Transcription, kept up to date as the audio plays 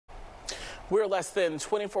We're less than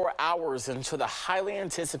 24 hours into the highly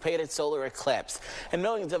anticipated solar eclipse, and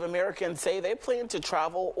millions of Americans say they plan to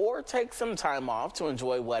travel or take some time off to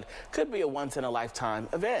enjoy what could be a once-in-a-lifetime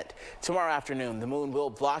event. Tomorrow afternoon, the moon will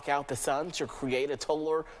block out the sun to create a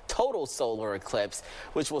total solar eclipse,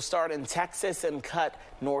 which will start in Texas and cut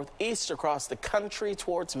northeast across the country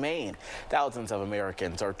towards Maine. Thousands of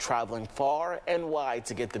Americans are traveling far and wide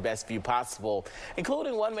to get the best view possible,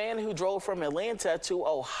 including one man who drove from Atlanta to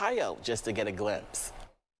Ohio just to get a glimpse.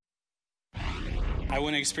 I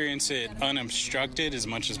want to experience it unobstructed as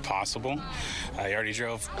much as possible. I already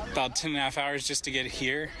drove about 10.5 hours just to get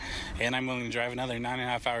here, and I'm willing to drive another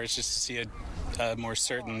 9.5 hours just to see a more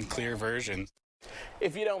certain, clear version.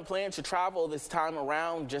 If you don't plan to travel this time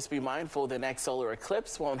around, just be mindful the next solar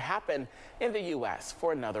eclipse won't happen in the U.S.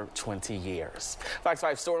 for another 20 years. Fox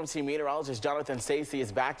 5 Storm Team meteorologist Jonathan Stacey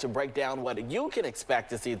is back to break down what you can expect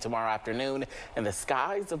to see tomorrow afternoon in the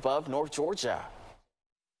skies above North Georgia.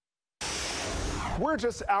 We're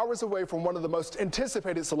just hours away from one of the most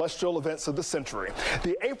anticipated celestial events of the century,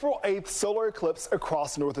 the April 8th solar eclipse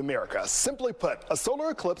across North America. Simply put, a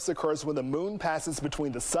solar eclipse occurs when the moon passes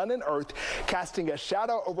between the sun and Earth, casting a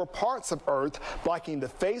shadow over parts of Earth, blocking the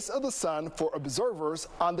face of the sun for observers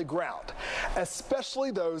on the ground,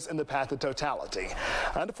 especially those in the path of totality.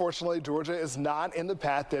 Unfortunately, Georgia is not in the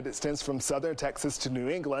path that extends from southern Texas to New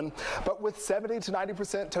England, but with 70 to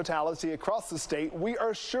 90% totality across the state, we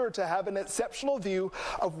are sure to have an exceptional view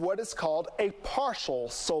of what is called a partial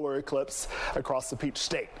solar eclipse across the Peach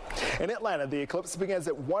State. In Atlanta, the eclipse begins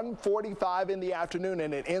at 1:45 in the afternoon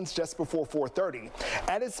and it ends just before 4:30.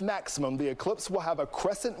 At its maximum, the eclipse will have a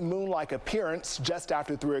crescent moon-like appearance just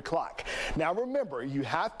after 3 o'clock. Now remember, you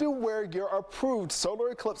have to wear your approved solar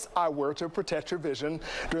eclipse eyewear to protect your vision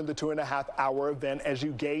during the 2.5-hour event as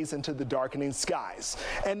you gaze into the darkening skies.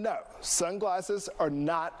 And no, sunglasses are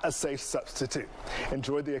not a safe substitute.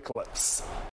 Enjoy the eclipse.